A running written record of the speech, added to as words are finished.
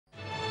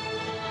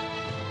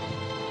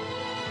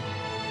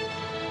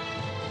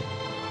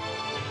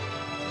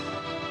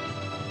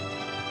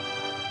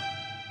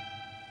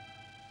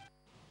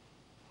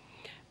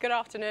Good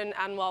afternoon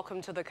and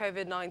welcome to the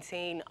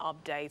COVID-19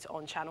 update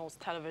on Channels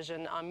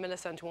Television. I'm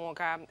Millicent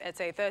Walker. It's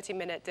a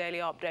 30-minute daily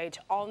update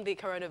on the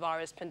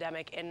coronavirus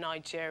pandemic in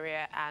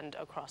Nigeria and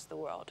across the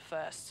world.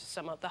 First,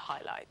 some of the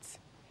highlights.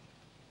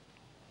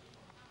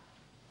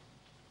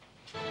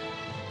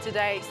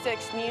 Today,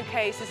 6 new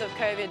cases of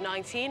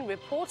COVID-19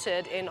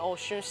 reported in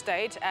Osun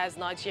State as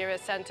Nigeria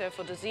Center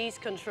for Disease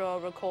Control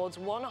records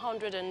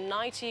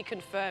 190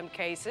 confirmed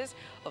cases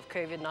of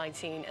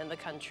COVID-19 in the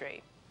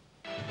country.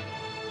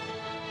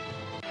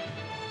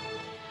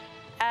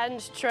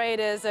 And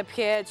traders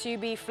appear to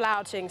be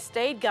flouting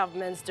state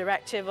government's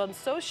directive on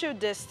social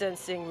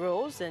distancing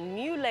rules in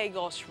New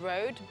Lagos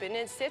Road,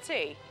 Benin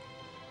City.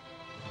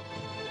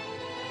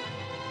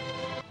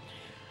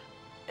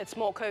 It's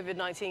more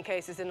COVID-19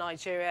 cases in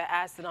Nigeria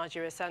as the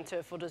Nigeria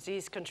Center for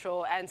Disease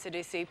Control,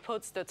 NCDC,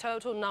 puts the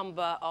total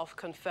number of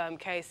confirmed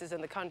cases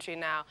in the country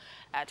now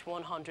at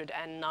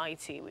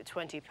 190, with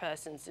 20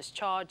 persons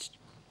discharged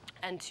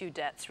and 2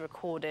 deaths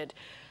recorded.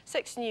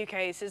 6 new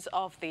cases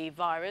of the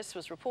virus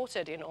was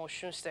reported in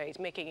Osun State,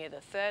 making it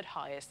the 3rd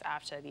highest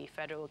after the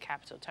Federal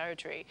Capital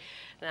Territory.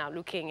 Now,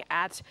 looking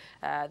at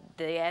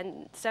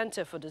the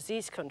Center for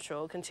Disease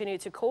Control, continue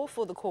to call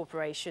for the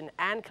cooperation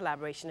and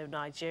collaboration of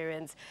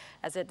Nigerians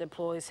as it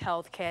deploys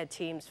healthcare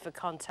teams for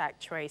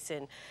contact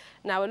tracing.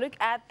 Now, a look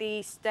at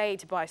the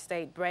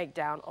state-by-state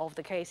breakdown of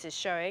the cases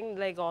showing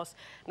Lagos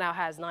now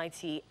has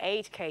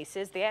 98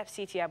 cases, the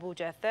FCT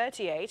Abuja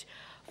 38,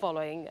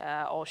 following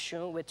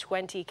Osun with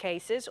 20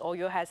 cases.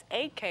 Oyo has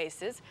 8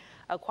 cases,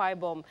 Akwa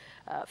Ibom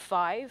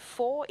 5,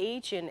 4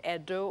 each in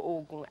Edo,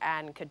 Ogun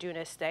and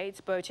Kaduna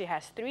states. Bauchi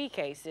has 3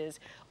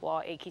 cases,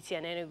 while Ekiti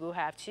and Enugu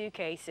have 2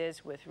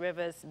 cases, with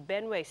Rivers,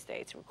 Benue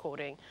states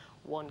recording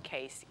 1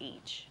 case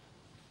each.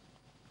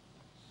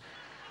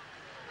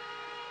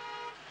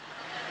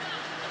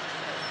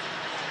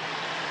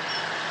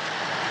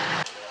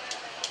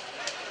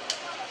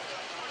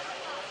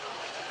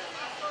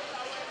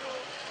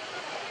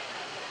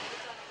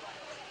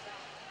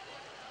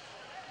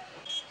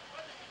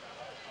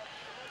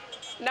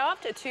 Now,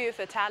 after 2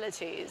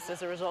 fatalities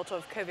as a result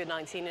of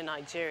COVID-19 in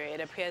Nigeria,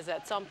 it appears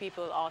that some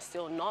people are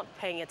still not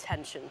paying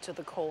attention to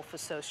the call for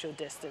social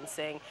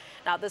distancing.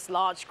 Now, this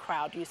large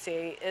crowd, you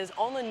see, is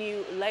on the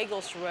new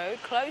Lagos Road,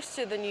 close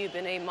to the new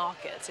Benin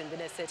market in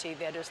Benin City,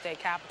 the Edo State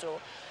capital.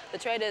 The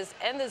traders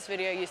in this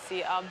video, you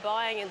see, are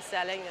buying and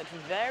selling at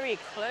very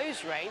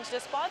close range,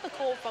 despite the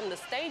call from the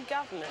state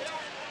government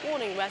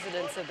warning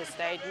residents of the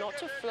state not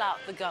to flout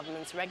the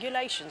government's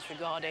regulations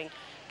regarding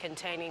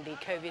containing the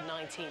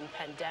COVID-19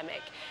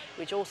 pandemic,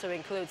 which also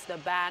includes the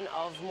ban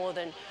of more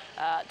than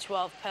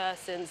 12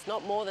 persons,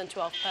 not more than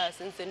 12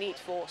 persons, the need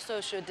for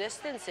social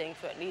distancing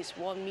for at least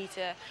 1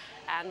 meter,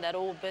 and that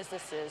all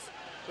businesses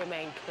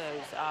remain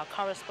closed. Our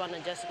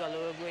correspondent Jessica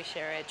Luogwe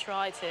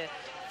tried to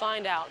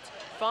find out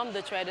from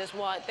the traders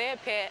why they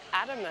appear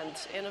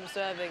adamant in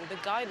observing the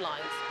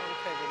guidelines on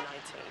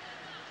COVID-19.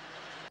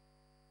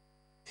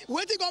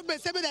 Waiting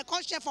government say they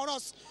can't share for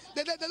us.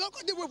 They don't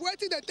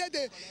waiting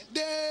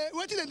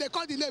they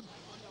call the name.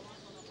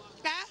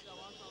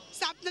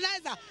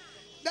 Subtilizer.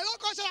 They don't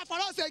call share for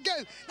us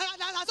again.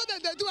 That's what they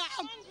do.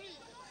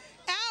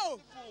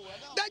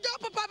 They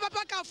go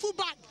papa can full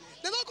bag.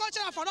 They don't call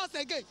share for us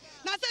again.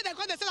 Now say they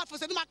call the seller for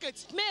the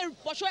market. May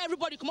for sure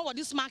everybody come over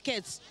this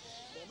market.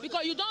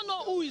 Because you don't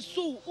know who is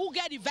who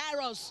get the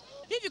virus.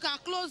 If you can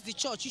close the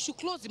church, you should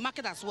close the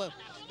market as well.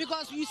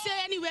 Because you say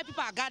anywhere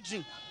people are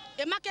gathering.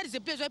 A market is a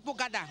place where people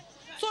gather.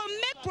 So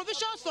make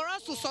provisions for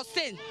us to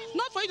sustain,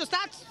 not for you to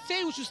start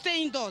saying we should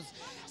stay indoors.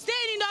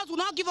 Staying indoors will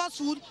not give us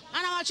food,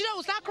 and our children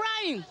will start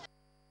crying.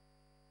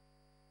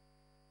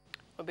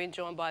 We're being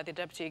joined by the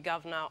Deputy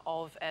Governor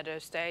of Edo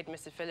State,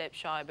 Mr. Philip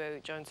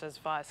Shaibu, joins us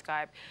via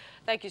Skype.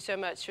 Thank you so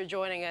much for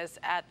joining us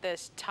at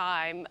this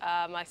time.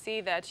 I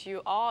see that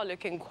you are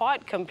looking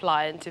quite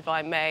compliant, if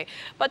I may.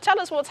 But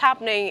tell us what's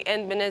happening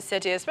in Benin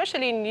City,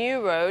 especially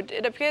New Road.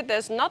 It appeared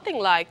there's nothing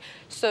like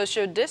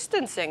social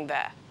distancing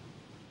there.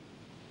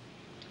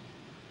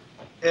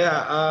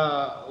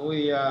 Yeah,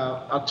 we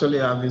are actually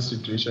having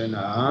situation in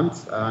our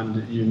hands,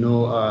 and you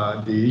know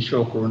the issue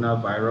of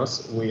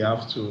coronavirus, we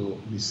have to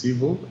be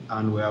civil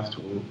and we have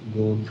to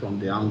go from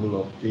the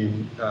angle of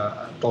being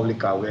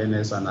public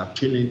awareness and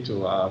appealing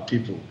to our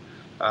people.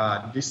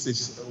 This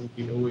is,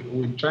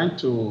 we're trying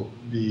to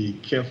be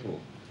careful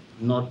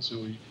not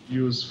to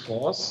use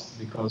force,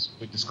 because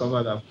we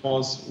discovered that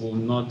force will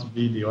not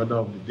be the order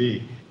of the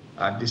day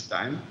at this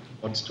time,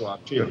 but to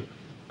appeal.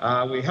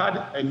 We had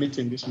a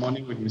meeting this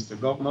morning with Mr.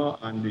 Governor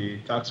and the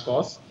task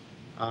force,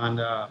 and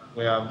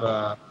we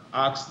have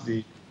asked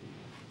the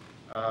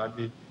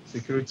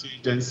security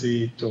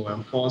agency to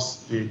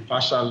enforce the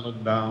partial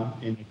lockdown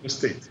in the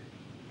state.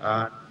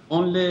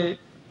 Only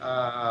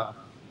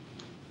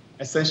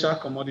essential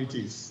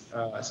commodities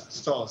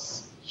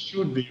stores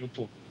should be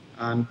open,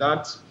 and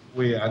that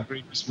we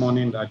agreed this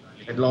morning that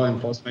the law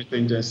enforcement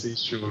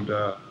agencies should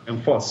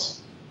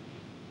enforce.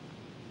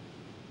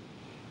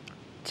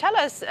 Tell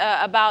us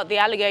about the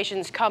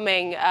allegations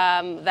coming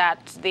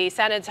that the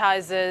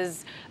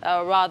sanitizers,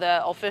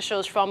 rather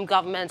officials from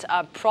government,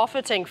 are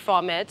profiting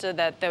from it,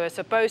 that they were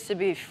supposed to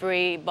be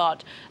free,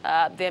 but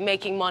they're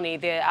making money.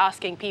 They're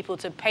asking people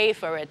to pay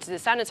for it. The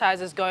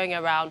sanitizers going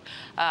around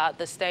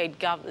the state,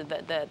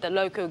 the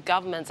local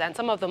governments and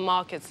some of the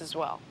markets as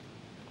well.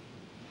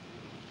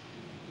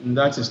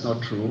 That is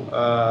not true.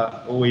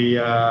 We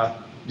are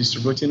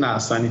distributing our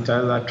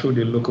sanitizer through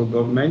the local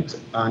government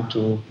and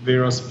to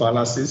various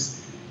palaces.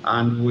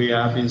 And we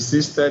have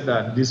insisted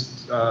that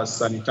these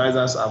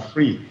sanitizers are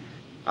free.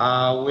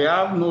 We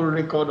have no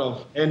record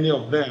of any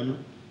of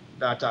them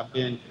that have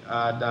been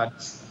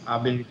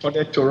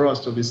reported to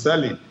us to be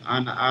selling.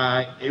 And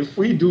if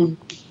we do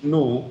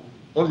know,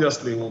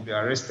 obviously we'll be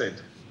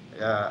arrested.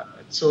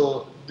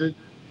 So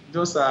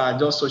those are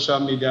just social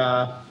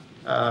media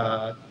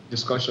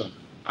discussion.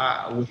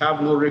 We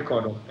have no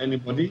record of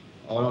anybody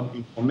or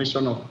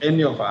information of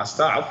any of our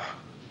staff.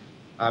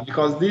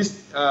 Because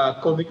this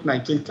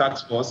COVID-19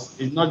 task force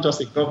is not just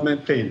a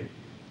government thing.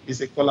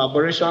 It's a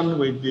collaboration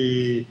with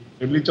the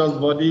religious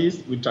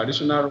bodies, with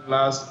traditional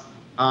rulers,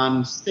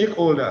 and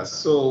stakeholders.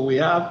 So we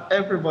have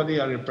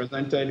everybody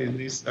represented in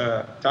this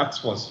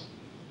task force.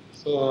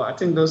 So I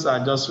think those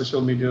are just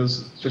social media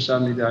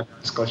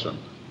discussion.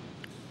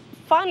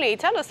 Finally,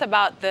 tell us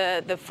about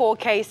the 4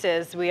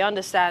 cases we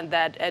understand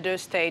that Edo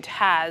State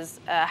has,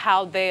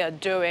 how they are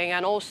doing,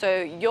 and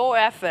also your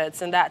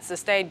efforts, and that's the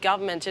state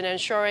government, in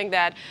ensuring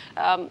that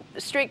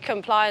strict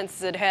compliance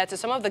is adhered to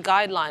some of the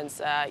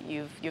guidelines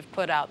you've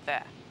put out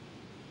there.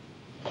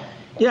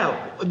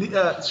 Yeah,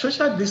 the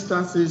social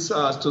distances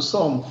to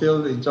some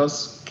feel it's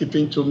just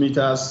keeping 2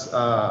 meters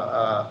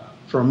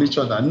from each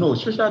other. No,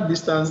 social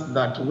distance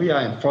that we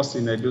are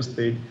enforcing in Edo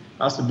State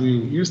has to do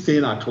with you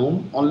staying at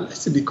home,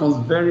 unless it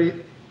becomes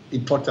very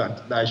important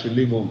that I should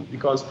leave home,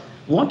 because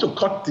we want to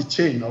cut the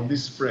chain of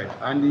this spread.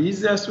 And the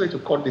easiest way to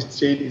cut this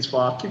chain is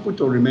for our people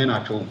to remain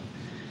at home.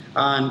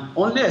 And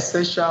only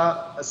essential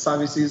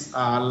services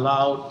are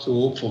allowed to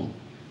open.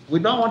 We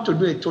don't want to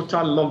do a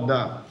total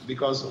lockdown,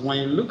 because when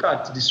you look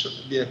at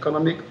the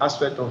economic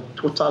aspect of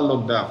total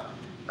lockdown,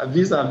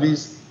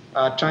 vis-a-vis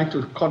trying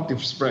to cut the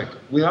spread,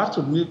 we have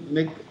to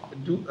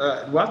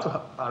we have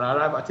to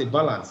arrive at a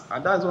balance,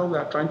 and that's what we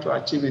are trying to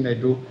achieve in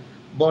Edo.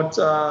 But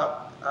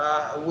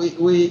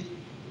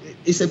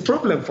it's a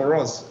problem for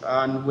us,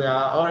 and we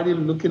are already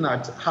looking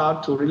at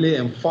how to really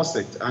enforce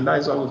it, and that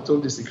is why we've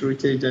told the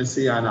security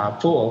agency and our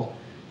POL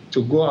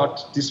to go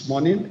out this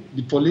morning.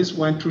 The police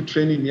went through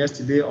training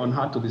yesterday on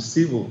how to be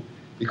civil,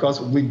 because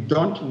we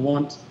don't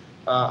want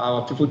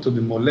our people to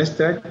be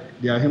molested.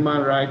 Their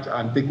human rights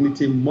and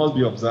dignity must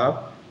be observed.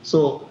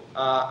 So.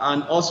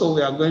 And also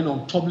we are going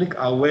on public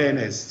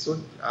awareness,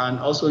 and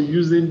also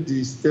using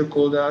the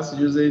stakeholders,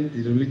 using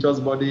the religious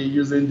body,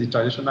 using the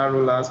traditional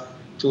rulers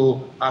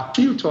to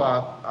appeal to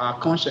our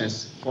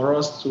conscience for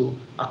us to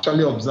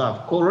actually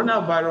observe.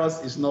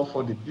 Coronavirus is not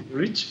for the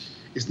rich,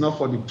 it's not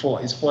for the poor,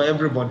 it's for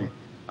everybody.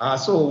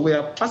 So we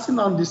are passing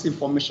on this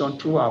information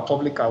through our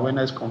public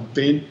awareness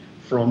campaign,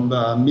 from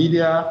the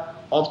media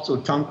up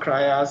to town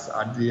criers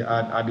at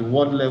the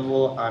ward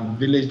level and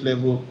village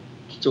level,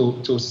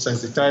 to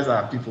sensitize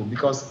our people,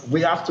 because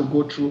we have to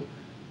go through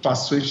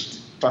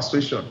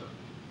persuasion.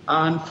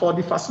 And for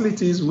the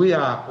facilities, we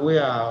are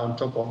on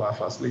top of our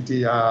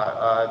facility.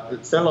 The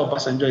cell of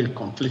Obasanjo is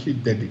completely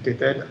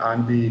dedicated,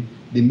 and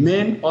the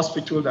main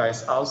hospital that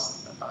is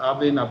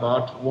having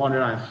about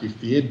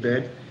 158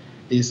 beds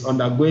is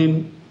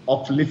undergoing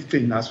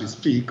uplifting as we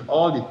speak.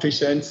 All the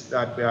patients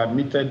that were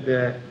admitted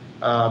there,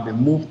 they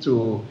moved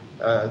to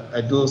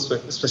Edo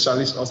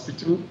Specialist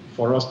Hospital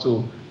for us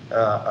to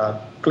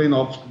clean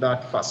up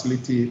that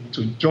facility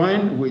to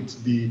join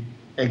with the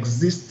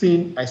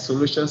existing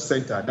isolation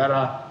center. There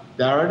are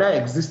other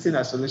existing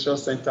isolation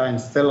center in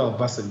Stella of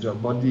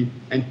Obasanjo, but the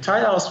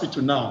entire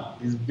hospital now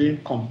is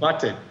being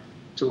converted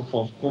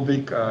for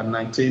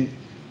COVID-19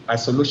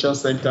 isolation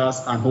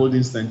centers and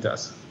holding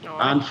centers.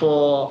 Right.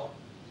 And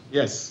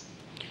yes.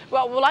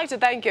 Well, we'd like to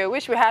thank you.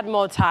 Wish we had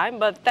more time,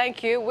 but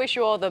thank you. Wish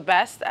you all the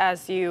best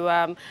as you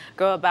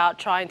go about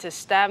trying to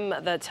stem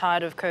the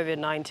tide of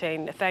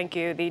COVID-19. Thank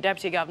you, the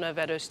Deputy Governor of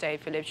Edo State,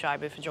 Philip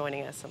Shaibu, for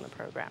joining us on the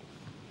program.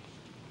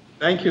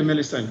 Thank you,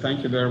 Millicent.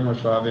 Thank you very much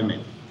for having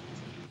me.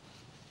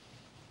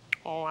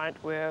 All right,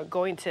 we're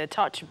going to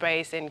touch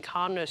base in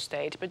Kano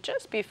State, but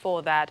just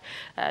before that,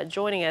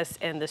 joining us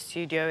in the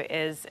studio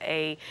is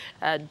a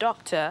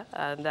doctor,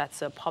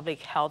 that's a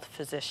public health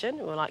physician.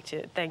 We'd like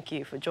to thank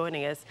you for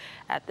joining us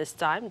at this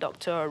time,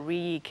 Dr.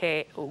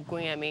 Oriyike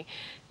Ogunyemi.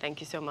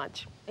 Thank you so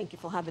much. Thank you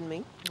for having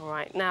me. All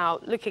right, now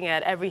looking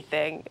at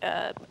everything,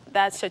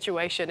 that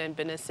situation in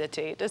Benin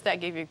City, does that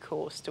give you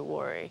cause to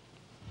worry?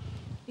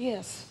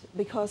 Yes,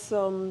 because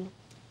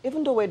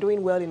even though we're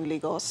doing well in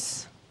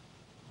Lagos,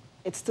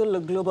 it's still a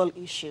global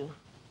issue.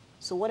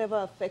 So whatever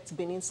affects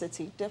Benin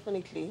City,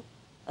 definitely,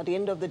 at the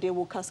end of the day,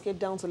 will cascade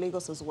down to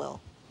Lagos as well.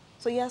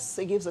 So yes,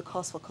 it gives a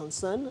cause for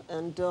concern.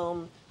 And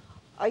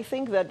I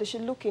think that they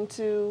should look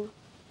into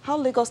how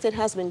Lagos State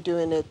has been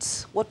doing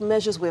it, what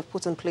measures we have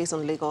put in place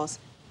on Lagos,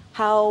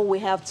 how we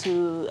have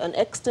to an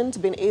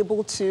extent been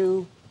able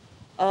to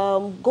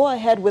go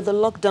ahead with the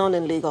lockdown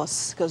in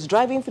Lagos. Because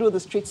driving through the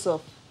streets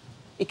of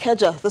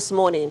Ikeja this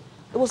morning,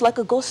 it was like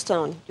a ghost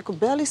town. You could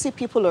barely see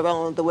people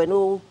around. There were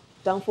no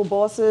downfall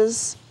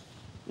buses,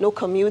 no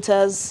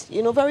commuters,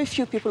 very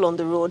few people on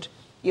the road.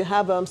 You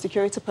have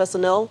security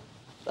personnel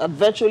at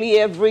virtually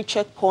every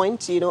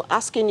checkpoint,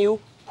 asking you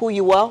who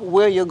you are,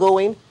 where you're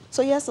going.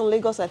 So yes, in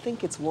Lagos, I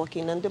think it's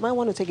working, and they might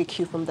want to take a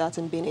cue from that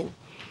in Benin.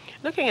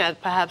 Looking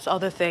at perhaps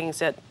other things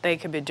that they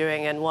could be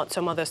doing and what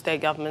some other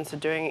state governments are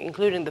doing,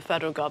 including the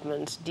federal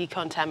government,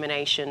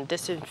 decontamination,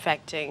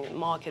 disinfecting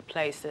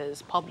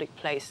marketplaces, public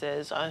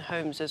places, and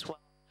homes as well.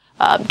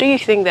 Do you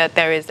think that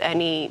there is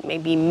any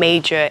maybe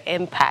major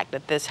impact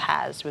that this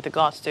has with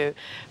regards to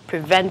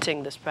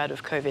preventing the spread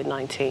of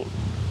COVID-19?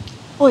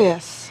 Oh,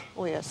 yes.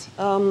 Oh, yes.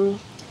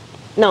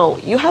 Now,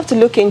 you have to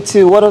look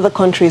into what other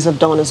countries have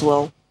done as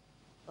well.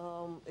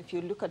 If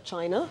you look at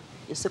China,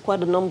 you see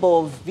quite a number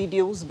of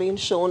videos being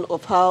shown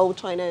of how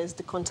China is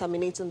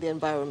decontaminating the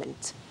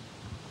environment.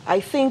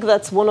 I think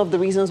that's one of the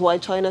reasons why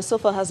China so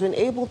far has been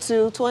able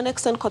to an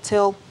extent,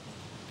 curtail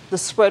the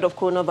spread of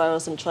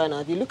coronavirus in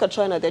China. If you look at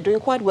China, they're doing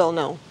quite well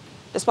now,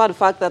 despite the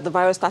fact that the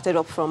virus started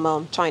up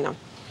from China.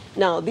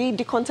 Now, the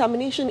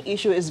decontamination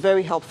issue is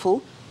very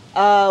helpful.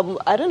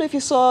 I don't know if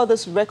you saw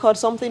this record,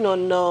 something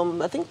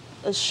on, I think,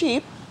 a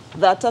sheep,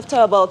 that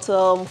after about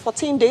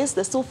 14 days,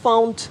 they still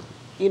found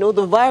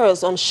the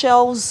virus on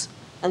shelves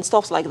and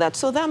stuff like that.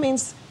 So that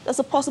means there's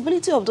a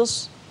possibility of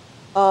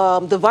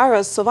the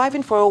virus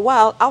surviving for a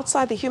while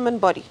outside the human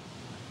body.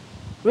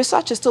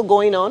 Research is still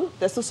going on.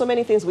 There's still so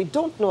many things we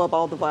don't know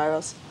about the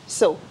virus.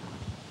 So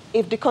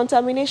if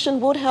decontamination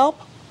would help,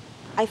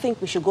 I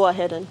think we should go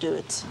ahead and do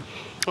it.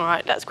 All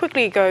right, let's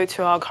quickly go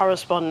to our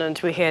correspondent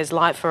who hears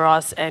live for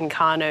us in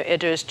Kano,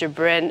 Idris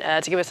Jibrin,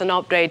 to give us an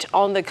update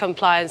on the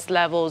compliance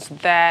levels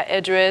there.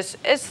 Idris,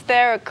 is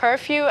there a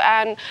curfew,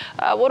 and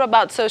what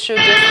about social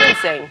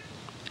distancing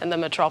in the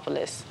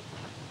metropolis?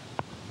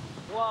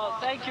 Well,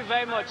 thank you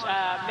very much,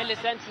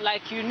 Millicent.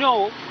 Like you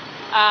know,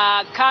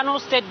 Kano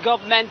state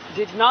government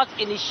did not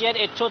initiate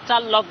a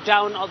total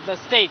lockdown of the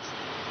state,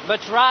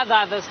 but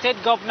rather the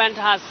state government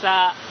has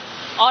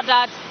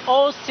ordered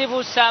all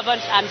civil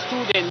servants and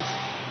students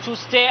to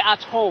stay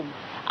at home.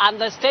 And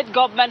the state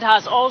government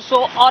has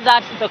also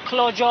ordered the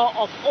closure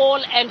of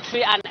all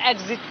entry and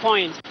exit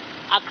points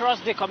across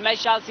the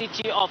commercial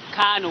city of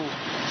Kano.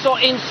 So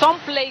in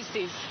some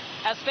places,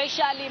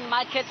 especially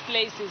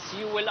marketplaces,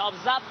 you will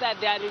observe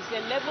that there is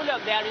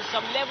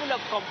some level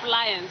of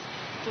compliance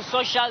to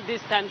social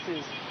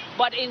distances.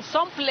 But in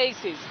some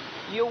places,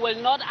 you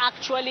will not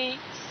actually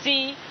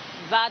see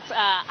that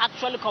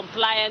actual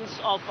compliance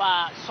of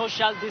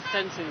social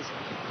distances.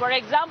 For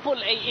example,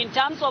 in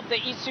terms of the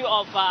issue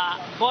of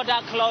border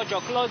closure,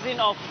 closing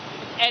of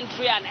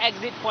entry and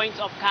exit points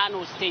of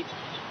Kano State,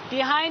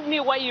 behind me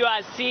what you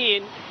are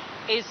seeing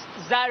is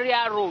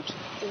Zaria Road,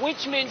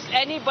 which means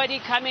anybody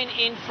coming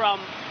in from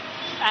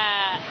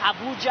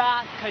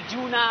Abuja,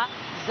 Kaduna,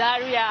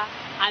 Zaria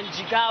and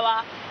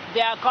Jigawa,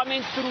 they are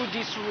coming through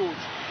this route.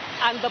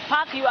 And the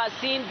park you are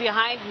seeing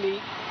behind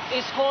me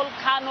is called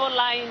Kano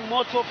Line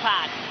Motor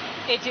Park.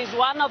 It is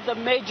one of the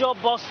major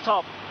bus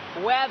stops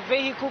where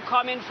vehicles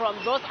coming from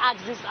those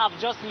axes I've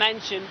just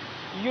mentioned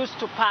used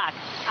to park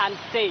and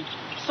stay.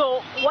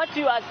 So what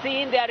you are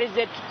seeing, there is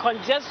a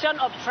congestion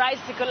of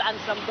tricycles and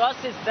some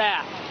buses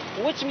there,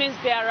 which means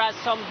there are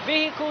some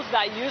vehicles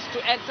that used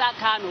to enter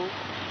Kano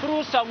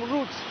through some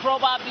routes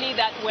probably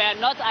that were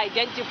not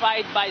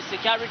identified by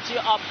security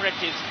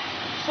operatives.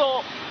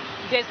 So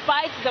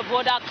despite the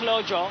border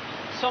closure,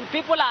 some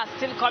people are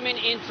still coming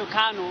into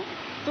Kano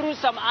through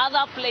some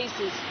other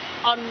places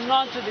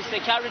unknown to the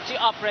security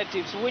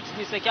operatives, which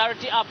the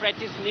security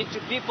operatives need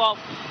to beef up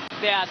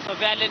their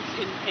surveillance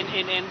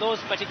in those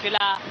particular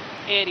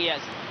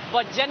areas.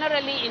 But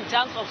generally, in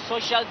terms of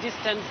social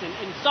distancing,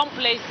 in some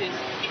places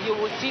you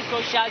will see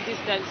social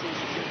distancing,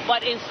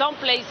 but in some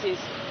places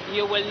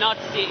you will not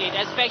see it,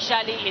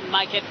 especially in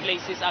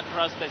marketplaces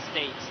across the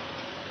state.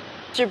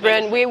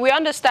 Jibrin, we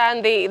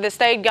understand the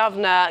state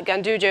governor,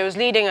 Ganduje, was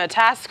leading a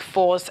task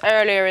force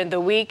earlier in the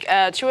week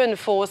to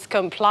enforce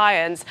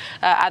compliance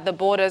at the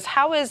borders.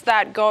 How is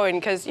that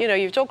going? Because,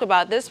 you've talked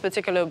about this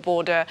particular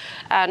border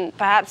and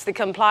perhaps the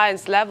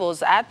compliance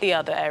levels at the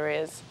other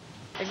areas.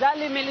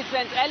 Exactly,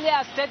 Millicent.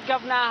 Earlier, state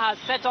governor has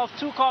set off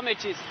two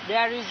committees.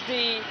 There is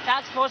the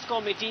task force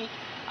committee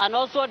and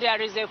also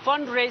there is a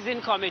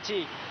fundraising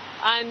committee.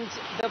 And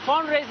the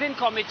fundraising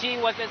committee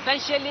was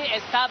essentially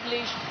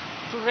established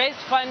to raise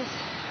funds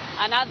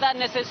and other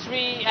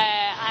necessary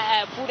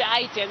food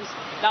items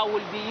that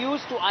will be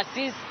used to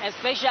assist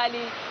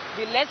especially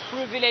the less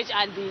privileged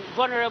and the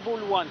vulnerable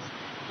ones.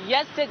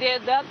 Yesterday,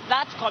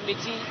 that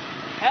committee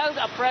held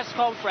a press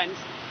conference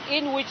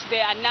in which they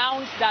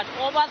announced that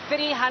over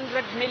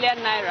 300 million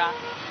naira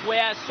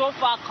were so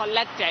far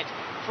collected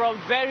from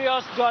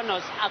various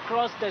donors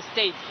across the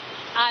state,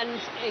 and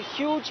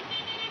a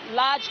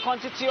large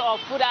quantity of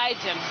food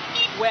items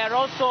were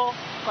also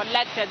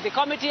collected. The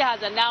committee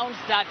has announced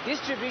that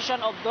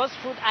distribution of those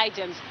food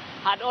items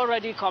had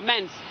already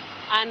commenced.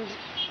 And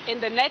in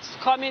the next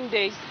coming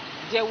days,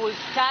 they will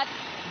start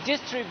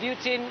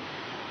distributing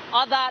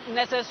other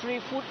necessary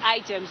food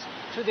items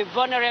to the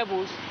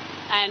vulnerables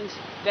and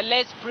the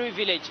less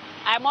privileged.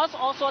 I must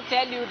also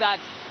tell you that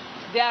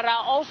there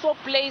are also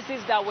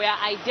places that were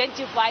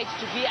identified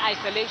to be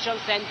isolation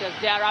centers.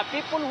 There are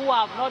people who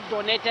have not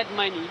donated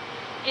money.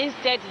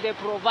 Instead, they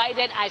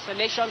provided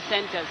isolation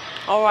centers.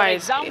 All right, for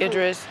example,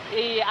 Idris.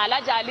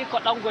 Alhaji Ali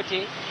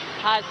Kodangote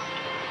has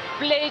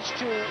pledged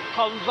to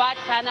convert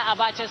Sani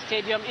Abacha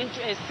Stadium into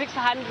a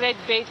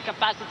 600-bed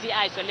capacity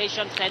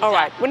isolation center. All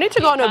right, we need to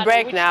go on a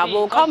break now.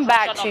 We'll come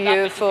back to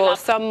you for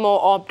some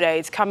more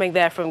updates coming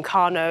there from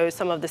Kano,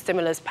 some of the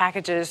stimulus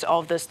packages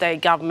of the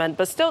state government.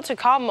 But still to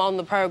come on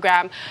the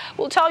program,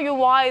 we'll tell you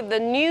why the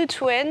new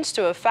twins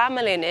to a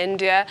family in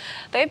India,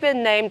 they've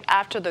been named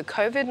after the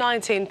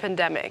COVID-19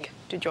 pandemic.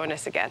 Do join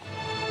us again.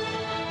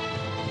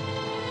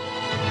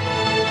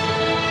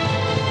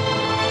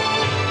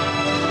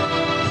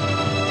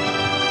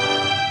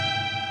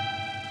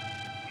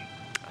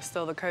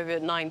 Still the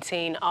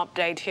COVID-19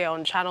 update here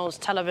on Channels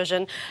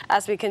Television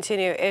as we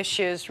continue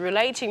issues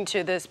relating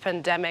to this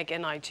pandemic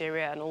in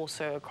Nigeria and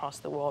also across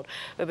the world.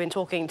 We've been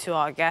talking to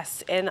our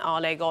guests in our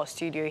Lagos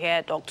studio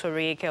here, Dr.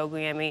 Rike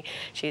Oguyemi.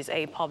 She's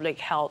a public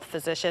health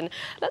physician.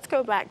 Let's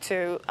go back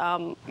to,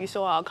 you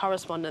saw our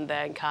correspondent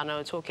there in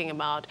Kano talking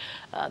about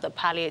the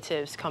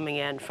palliatives coming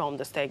in from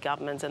the state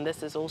governments, and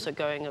this is also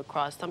going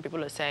across. Some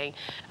people are saying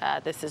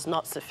this is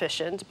not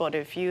sufficient, but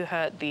if you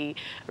heard the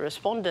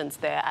respondents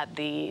there at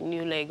the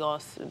New Lagos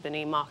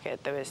Benin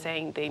market, they were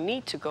saying they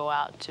need to go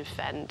out to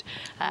fend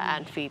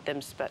and feed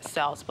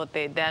themselves, but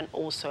they then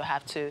also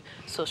have to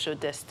social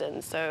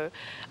distance. So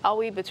are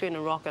we between a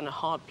rock and a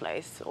hard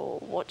place, or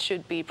what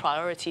should be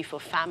priority for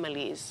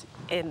families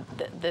in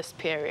this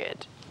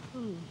period?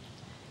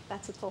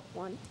 That's a tough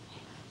one,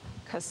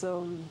 because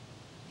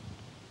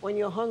when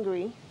you're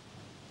hungry,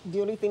 the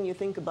only thing you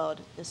think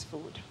about is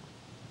food.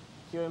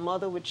 You're a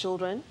mother with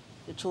children,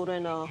 your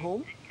children are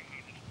home,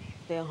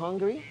 they're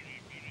hungry.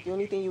 The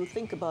only thing you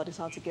think about is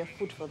how to get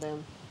food for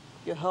them.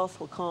 Your health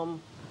will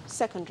come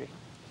secondary.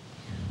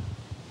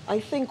 I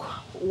think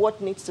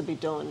what needs to be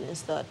done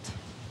is that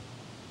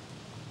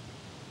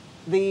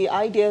the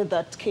idea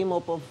that came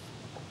up of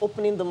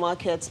opening the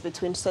markets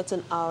between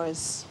certain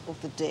hours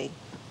of the day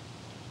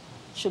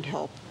should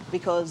help,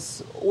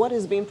 because what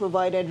is being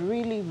provided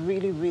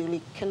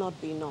really cannot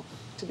be enough,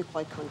 to be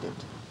quite candid.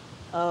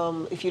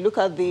 If you look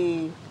at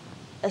the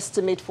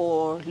estimate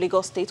for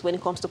Lagos State when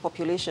it comes to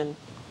population,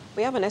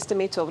 we have an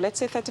estimate of, let's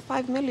say,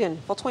 35 million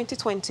for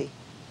 2020.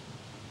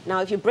 Now,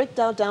 if you break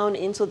that down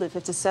into the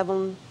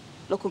 57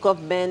 local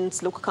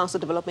governments, local council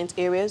development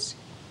areas,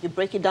 you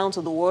break it down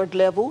to the ward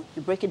level,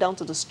 you break it down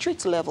to the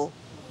street level,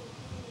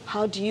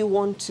 how do you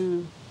want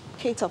to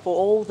cater for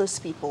all these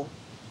people?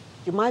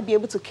 You might be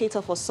able to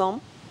cater for some,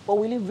 but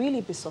will it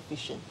really be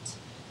sufficient?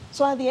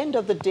 So at the end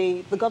of the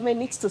day, the government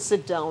needs to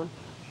sit down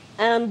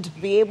and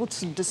be able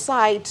to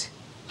decide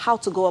how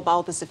to go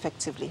about this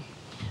effectively.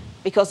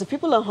 Because if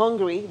people are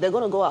hungry, they're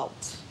going to go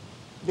out.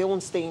 They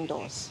won't stay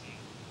indoors.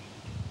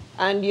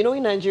 And you know,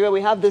 in Nigeria,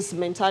 we have this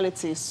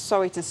mentality,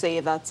 sorry to say,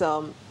 that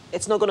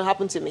it's not going to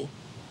happen to me,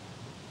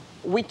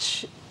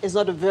 which is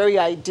not a very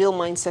ideal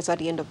mindset at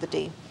the end of the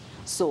day.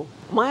 So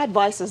my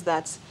advice is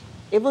that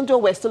even though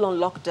we're still on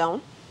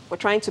lockdown, we're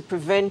trying to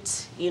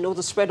prevent, you know,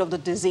 the spread of the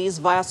disease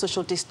via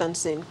social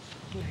distancing.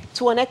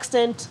 To an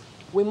extent,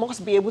 we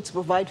must be able to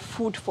provide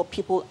food for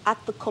people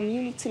at the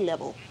community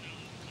level,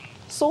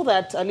 so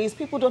that at least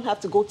people don't have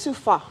to go too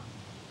far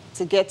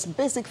to get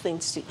basic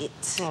things to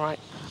eat. All right.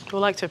 We'd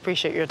like to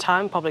appreciate your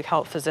time, public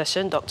health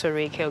physician, Dr.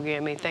 Rike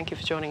Oguyemi. Thank you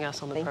for joining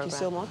us on the program.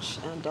 Thank you so much,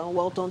 and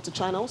well done to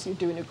Channels. You're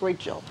doing a great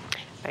job.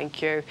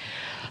 Thank you.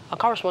 Our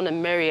correspondent,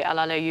 Mary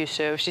Alale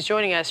Yusuf, she's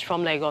joining us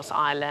from Lagos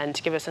Island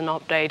to give us an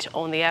update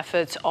on the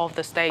efforts of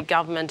the state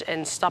government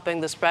in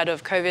stopping the spread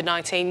of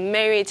COVID-19.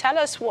 Mary, tell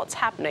us what's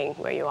happening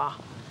where you are.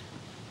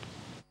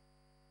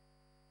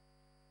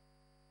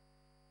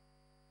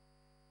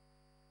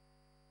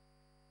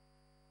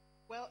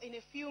 Well, in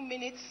a few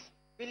minutes,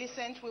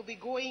 Millicent will be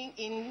going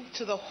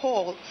into the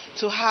hall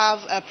to have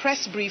a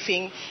press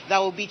briefing that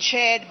will be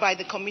chaired by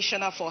the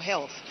Commissioner for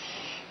Health.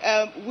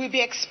 We'll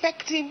be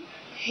expecting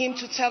him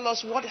to tell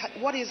us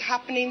what is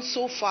happening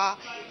so far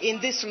in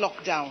this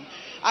lockdown.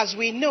 As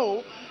we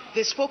know,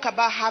 they spoke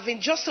about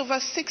having just over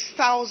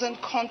 6,000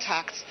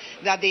 contacts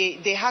that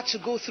they had to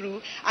go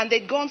through, and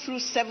they'd gone through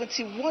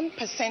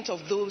 71%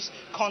 of those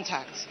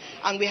contacts.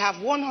 And we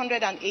have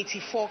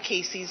 184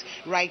 cases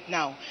right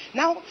now.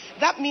 Now,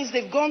 that means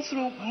they've gone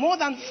through more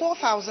than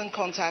 4,000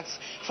 contacts.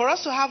 For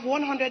us to have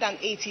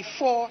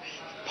 184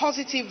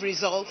 positive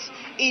results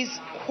is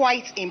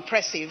quite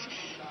impressive,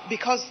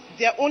 because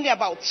there are only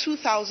about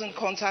 2,000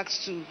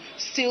 contacts to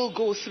still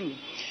go through.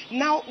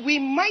 Now, we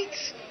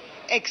might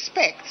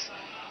expect,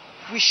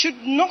 we should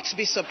not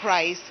be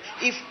surprised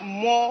if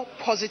more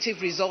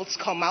positive results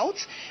come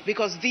out,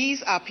 because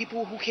these are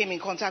people who came in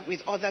contact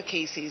with other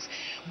cases.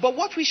 But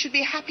what we should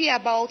be happy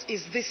about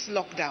is this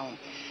lockdown.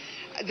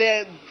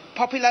 The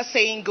popular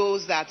saying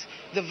goes that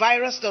the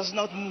virus does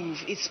not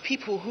move, it's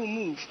people who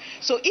move.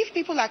 So if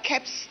people are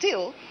kept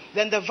still,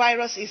 then the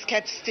virus is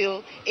kept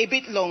still a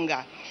bit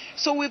longer.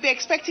 So we'll be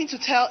expecting to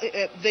tell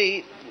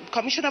the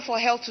Commissioner for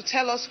Health to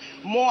tell us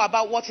more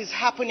about what is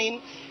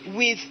happening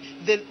with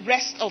the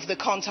rest of the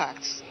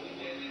contacts.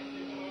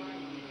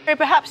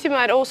 Perhaps you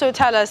might also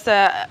tell us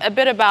a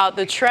bit about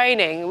the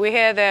training. We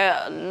hear there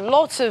are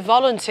lots of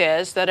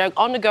volunteers that are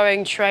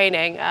undergoing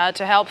training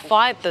to help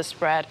fight the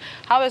spread.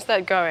 How is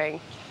that going?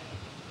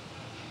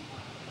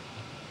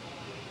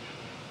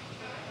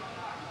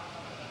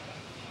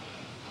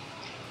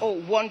 Oh,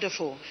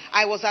 wonderful.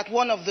 I was at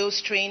one of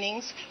those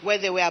trainings where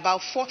there were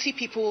about 40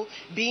 people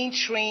being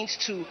trained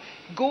to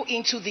go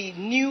into the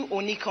new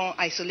Onikon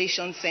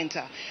Isolation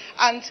Center.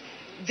 And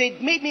they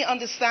made me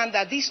understand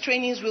that these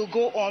trainings will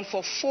go on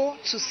for 4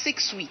 to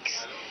 6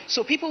 weeks.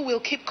 So people will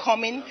keep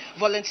coming,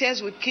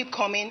 volunteers will keep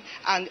coming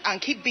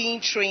and keep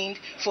being trained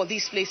for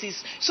these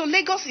places. So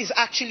Lagos is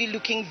actually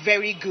looking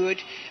very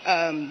good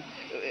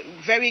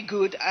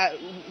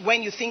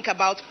when you think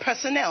about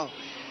personnel.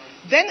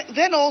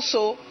 Then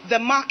also the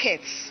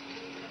markets.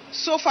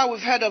 So far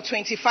we've heard of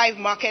 25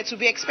 markets. We'll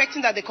be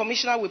expecting that the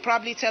Commissioner will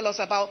probably tell us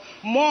about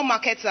more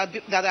markets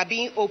that are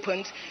being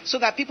opened so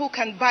that people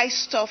can buy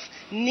stuff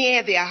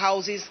near their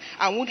houses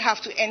and won't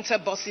have to enter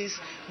buses,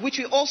 which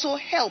will also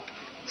help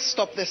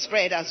stop the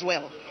spread as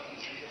well.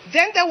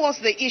 Then there was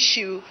the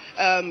issue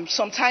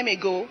some time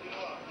ago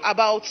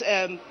about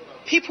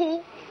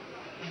people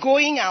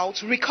going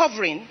out,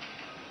 recovering,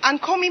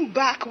 and coming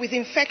back with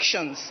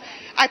infections.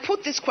 I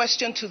put this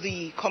question to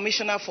the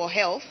Commissioner for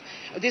Health,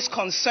 this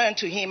concern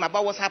to him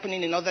about what's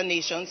happening in other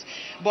nations,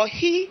 but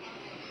he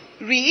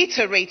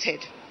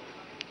reiterated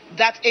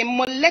that a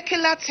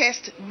molecular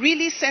test,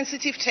 really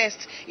sensitive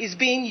test, is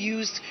being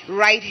used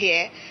right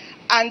here,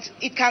 and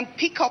it can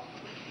pick up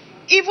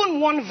even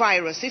one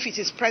virus if it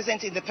is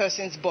present in the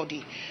person's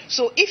body.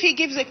 So if he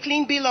gives a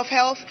clean bill of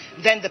health,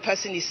 then the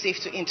person is safe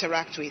to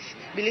interact with.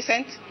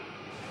 Millicent?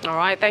 All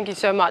right, thank you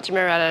so much,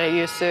 Mirella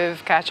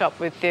Yusuf. Catch up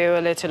with you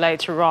a little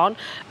later on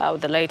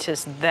with the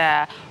latest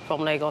there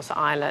from Lagos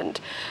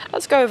Island.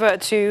 Let's go over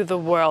to the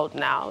world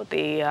now.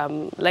 The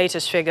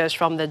latest figures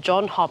from the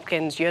Johns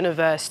Hopkins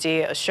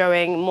University are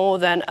showing more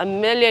than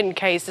 1 million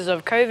cases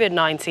of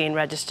COVID-19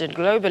 registered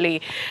globally.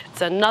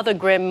 It's another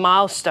grim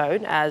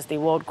milestone as the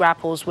world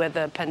grapples with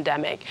the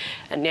pandemic.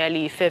 And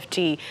nearly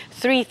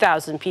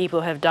 53,000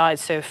 people have died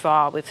so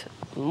far, with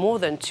more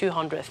than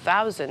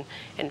 200,000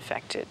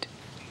 infected.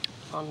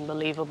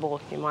 Unbelievable,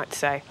 you might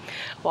say.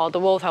 Well, the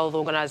World Health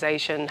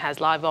Organization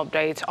has live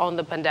updates on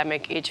the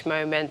pandemic each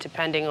moment,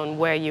 depending on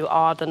where you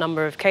are, the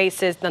number of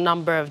cases, the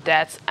number of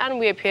deaths, and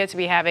we appear to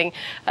be having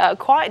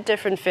quite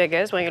different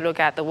figures when you look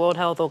at the World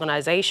Health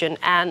Organization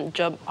and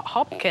Johns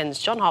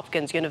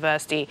Hopkins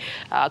University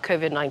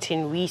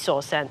COVID-19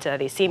 Resource Center.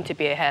 They seem to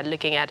be ahead,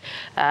 looking at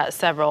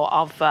several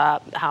of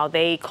how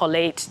they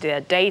collate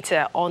their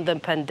data on the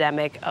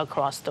pandemic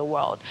across the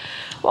world.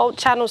 Well,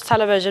 Channels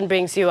Television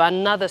brings you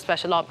another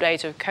special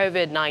update of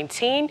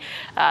COVID-19.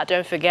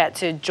 Don't forget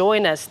to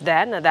join us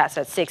then. That's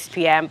at 6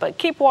 p.m. But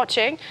keep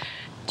watching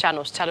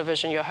Channels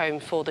Television, your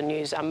home for the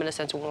news. I'm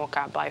Millicent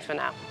Walker. Bye for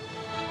now.